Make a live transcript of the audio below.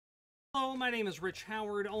Hello, my name is Rich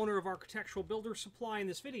Howard, owner of Architectural Builder Supply, and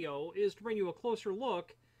this video is to bring you a closer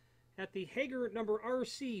look at the Hager number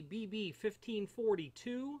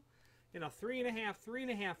RCBB1542 in a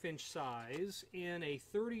 3.5 inch size in a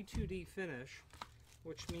 32D finish,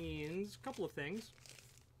 which means a couple of things.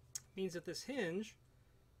 It means that this hinge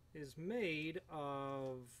is made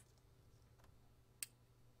of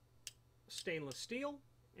stainless steel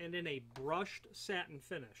and in a brushed satin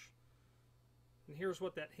finish. And here's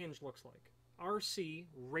what that hinge looks like. RC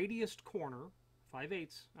radiused corner,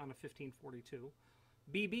 5/8 on a 1542.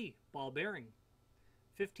 BB, ball bearing.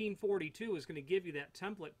 1542 is going to give you that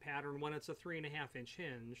template pattern when it's a 3.5 inch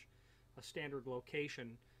hinge, a standard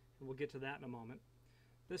location, and we'll get to that in a moment.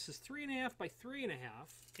 This is 3.5 by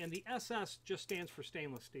 3.5, and the SS just stands for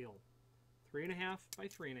stainless steel. 3.5 by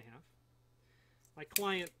 3.5. My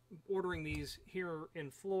client ordering these here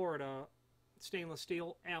in Florida, stainless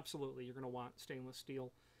steel, absolutely, you're going to want stainless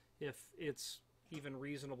steel if it's even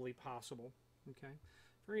reasonably possible. Okay,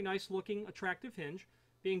 very nice looking, attractive hinge.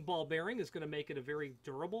 Being ball bearing is going to make it a very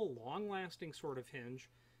durable, long-lasting sort of hinge.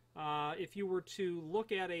 If you were to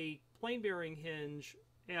look at a plain bearing hinge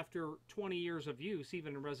after 20 years of use,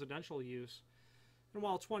 even in residential use, and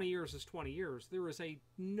while 20 years is 20 years, there is a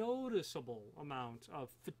noticeable amount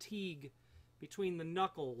of fatigue between the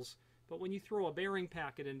knuckles. But when you throw a bearing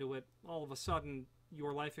packet into it, all of a sudden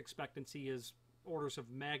your life expectancy is orders of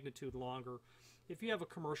magnitude longer. If you have a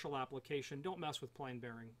commercial application, don't mess with plain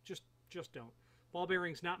bearing. Just don't. Ball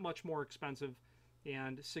bearing's not much more expensive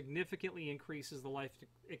and significantly increases the life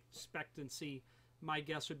expectancy. My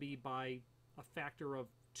guess would be by a factor of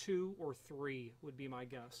 2 or 3 would be my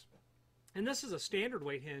guess. And this is a standard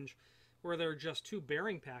weight hinge where there are just 2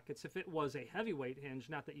 bearing packets. If it was a heavyweight hinge,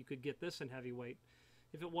 not that you could get this in heavyweight,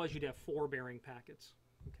 if it was, you'd have 4 bearing packets.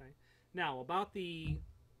 Okay. Now, about the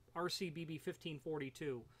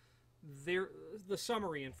RCBB1542, the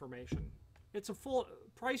summary information. It's a full,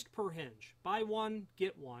 priced per hinge. Buy one,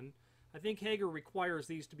 get one. I think Hager requires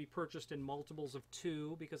these to be purchased in multiples of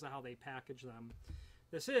 2 because of how they package them.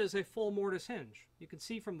 This is a full mortise hinge. You can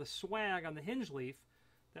see from the swag on the hinge leaf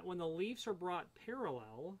that when the leaves are brought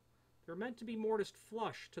parallel, they're meant to be mortised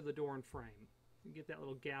flush to the door and frame. You get that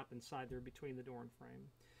little gap inside there between the door and frame.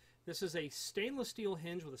 This is a stainless steel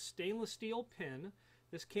hinge with a stainless steel pin.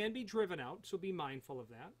 This can be driven out, so be mindful of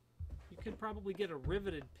that. You can probably get a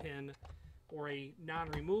riveted pin or a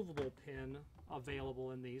non-removable pin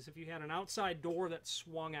available in these. If you had an outside door that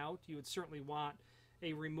swung out, you would certainly want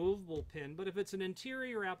a removable pin. But if it's an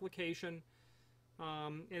interior application,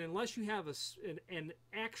 and unless you have an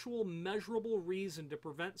actual measurable reason to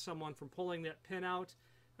prevent someone from pulling that pin out,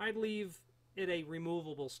 I'd leave it a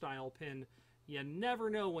removable style pin. You never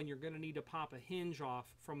know when you're going to need to pop a hinge off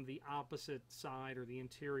from the opposite side or the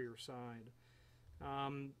interior side.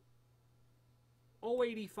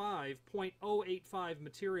 0.085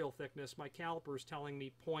 material thickness. My caliper is telling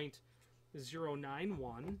me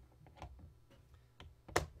 0.091.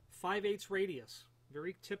 5/8 radius.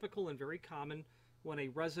 Very typical and very common when a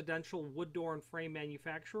residential wood door and frame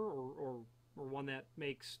manufacturer or one that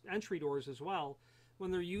makes entry doors as well, when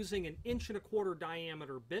they're using an 1.25 inch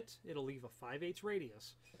diameter bit, it'll leave a 5/8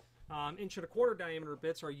 radius. 1.25 inch diameter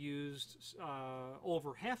bits are used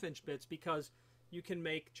over 1/2 inch bits because you can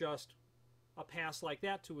make just a pass like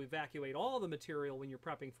that to evacuate all the material when you're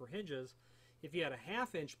prepping for hinges. If you had a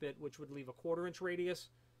 1/2 inch bit, which would leave a 1/4 inch radius,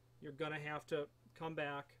 you're going to have to come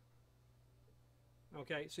back.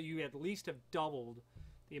 Okay, so you at least have doubled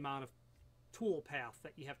the amount of tool path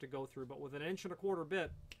that you have to go through. But with an 1.25 inch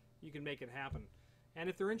bit, you can make it happen. And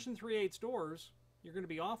if they're 1 3/8 doors, you're going to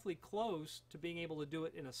be awfully close to being able to do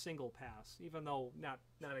it in a single pass, even though not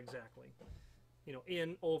exactly. You know,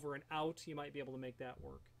 in, over, and out, you might be able to make that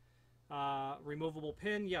work. Removable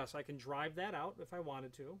pin, yes, I can drive that out if I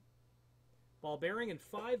wanted to. Ball bearing and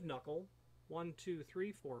 5 knuckle, 1, 2,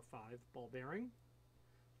 3, 4, 5 ball bearing.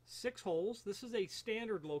 6 holes. This is a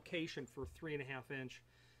standard location for 3.5 inch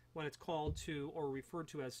when it's called to or referred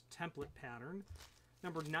to as template pattern.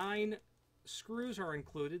 Number 9 screws are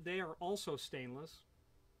included. They are also stainless.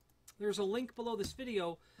 There's a link below this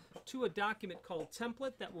video to a document called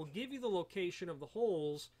Template that will give you the location of the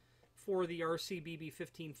holes for the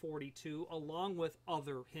RCBB1542 along with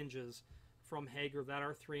other hinges from Hager that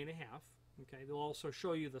are 3.5. Okay, they'll also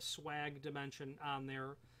show you the swag dimension on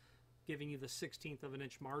there, giving you the 1/16 of an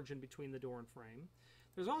inch margin between the door and frame.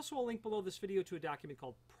 There's also a link below this video to a document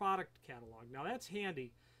called Product Catalog. Now that's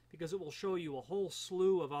handy because it will show you a whole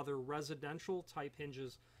slew of other residential type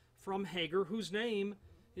hinges from Hager, whose name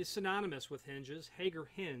is synonymous with hinges, Hager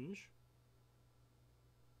Hinge.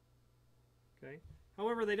 Okay,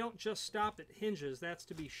 However, they don't just stop at hinges, that's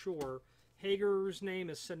to be sure. Hager's name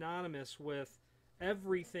is synonymous with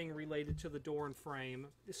everything related to the door and frame,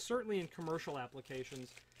 certainly in commercial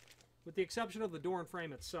applications, with the exception of the door and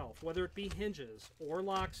frame itself, whether it be hinges, or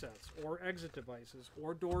lock sets, or exit devices,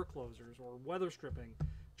 or door closers, or weather stripping,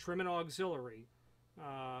 trim and auxiliary,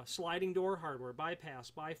 sliding door hardware,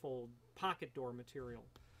 bypass, bifold, pocket door material.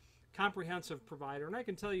 Comprehensive provider, and I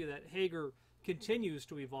can tell you that Hager continues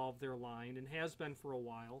to evolve their line and has been for a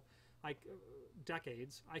while,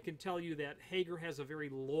 decades. I can tell you that Hager has a very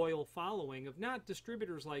loyal following of not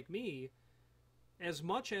distributors like me as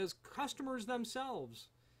much as customers themselves.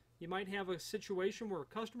 You might have a situation where a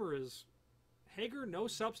customer is Hager, no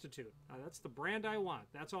substitute. That's the brand I want.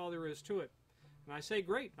 That's all there is to it. And I say,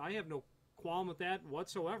 great. I have no qualm with that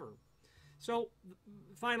whatsoever. So,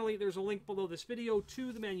 finally, there's a link below this video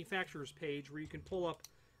to the manufacturer's page where you can pull up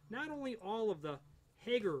not only all of the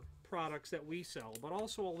Hager products that we sell, but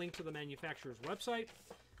also a link to the manufacturer's website,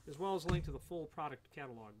 as well as a link to the full product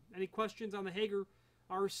catalog. Any questions on the Hager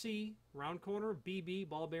RC round corner BB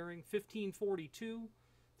ball bearing 1542,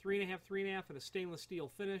 3.5 and a stainless steel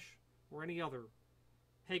finish, or any other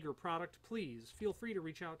Hager product, please feel free to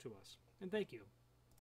reach out to us. And thank you.